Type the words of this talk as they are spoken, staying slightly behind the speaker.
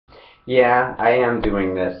Yeah, I am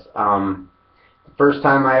doing this. The first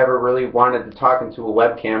time I ever really wanted to talk into a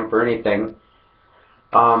webcam for anything.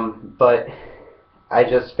 But I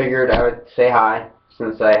just figured I would say hi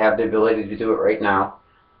since I have the ability to do it right now.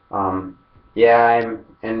 Um, yeah, I'm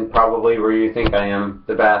in probably where you think I am,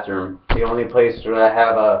 the bathroom. The only place where I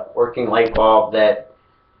have a working light bulb that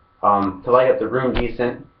to light up the room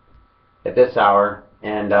decent at this hour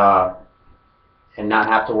and not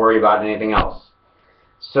have to worry about anything else.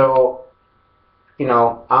 So, you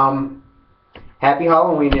know, happy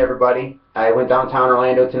Halloween, everybody. I went downtown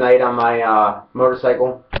Orlando tonight on my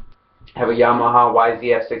motorcycle. I have a Yamaha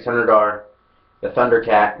YZF 600R, the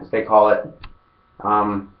Thundercat, as they call it.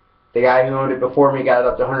 The guy who owned it before me got it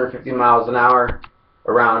up to 150 miles an hour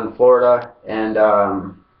around Florida, and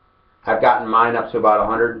I've gotten mine up to about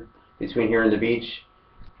 100 between here and the beach.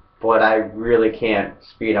 But I really can't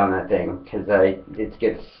speed on that thing because it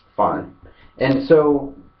gets fun. And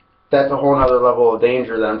so that's a whole other level of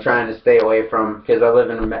danger that I'm trying to stay away from because I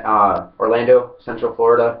live in Orlando, Central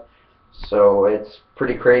Florida. So it's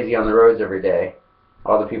pretty crazy on the roads every day.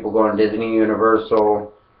 All the people going to Disney,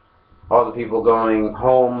 Universal, all the people going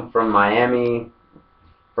home from Miami,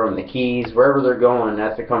 from the Keys, wherever they're going,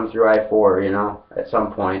 has to come through I-4, you know, at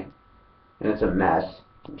some point. And it's a mess.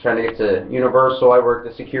 I'm trying to get to Universal. I work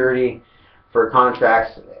the security for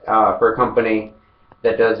contracts for a company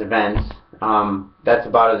that does events. That's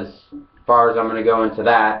about as far as I'm going to go into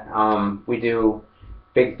that. We do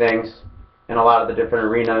big things in a lot of the different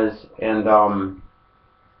arenas and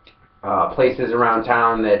places around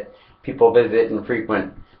town that people visit and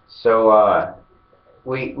frequent. So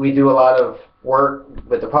we do a lot of work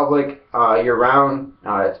with the public year-round.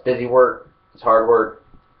 It's busy work. It's hard work.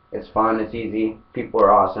 It's fun. It's easy. People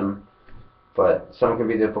are awesome. But some can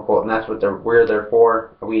be difficult, and that's what we're there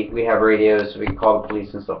for. We have radios so we can call the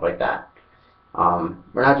police and stuff like that.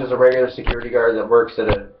 We're not just a regular security guard that works at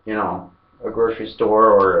a grocery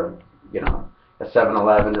store or a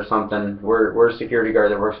 7-Eleven or something. We're a security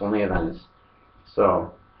guard that works only events.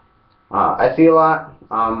 So I see a lot.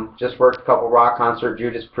 Just worked a couple rock concerts,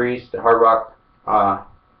 Judas Priest at Hard Rock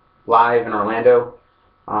Live in Orlando.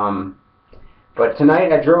 But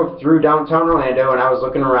tonight I drove through downtown Orlando and I was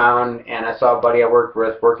looking around and I saw a buddy I worked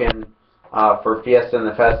with working for Fiesta and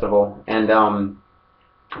the festival, and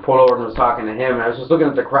pulled over and was talking to him, and I was just looking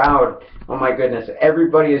at the crowd. Oh my goodness,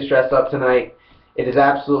 everybody is dressed up tonight. It is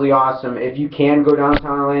absolutely awesome. If you can go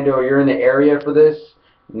downtown Orlando or you're in the area for this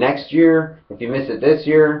next year, if you miss it this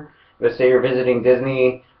year, let's say you're visiting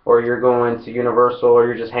Disney or you're going to Universal or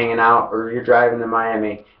you're just hanging out or you're driving to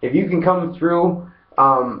Miami, if you can come through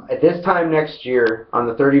at this time next year on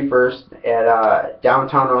the 31st at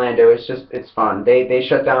downtown Orlando, it's fun. They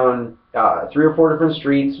shut down 3 or 4 different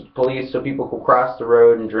streets with police so people can cross the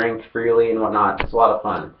road and drink freely and whatnot. It's a lot of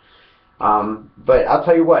fun. But I'll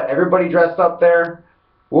tell you what, everybody dressed up there,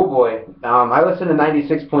 oh boy. I listen to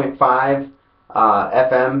 96.5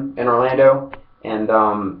 FM in Orlando, and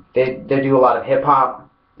they do a lot of hip-hop.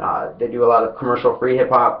 They do a lot of commercial-free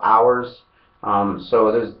hip-hop hours.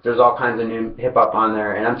 So there's all kinds of new hip-hop on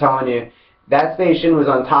there, and I'm telling you, that station was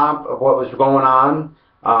on top of what was going on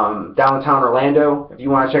downtown Orlando. If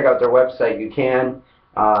you want to check out their website, you can.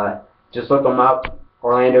 Just look them up,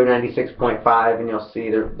 Orlando 96.5, and you'll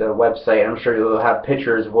see the website. I'm sure you'll have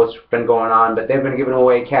pictures of what's been going on, but they've been giving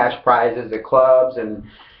away cash prizes at clubs, and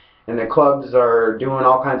the clubs are doing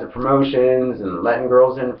all kinds of promotions and letting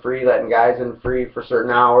girls in free, letting guys in free for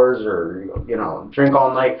certain hours, or drink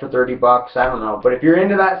all night for $30. I don't know, but if you're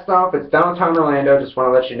into that stuff, it's downtown Orlando. Just want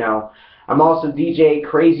to let you know. I'm also DJ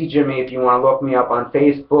Crazy Jimmy. If you want to look me up on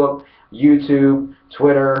Facebook, YouTube,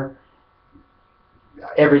 Twitter,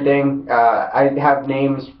 everything. I have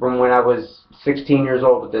names from when I was 16 years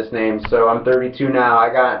old with this name, so I'm 32 now.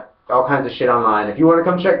 I got all kinds of shit online. If you want to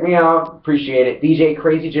come check me out, appreciate it.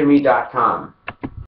 DJCrazyJimmy.com.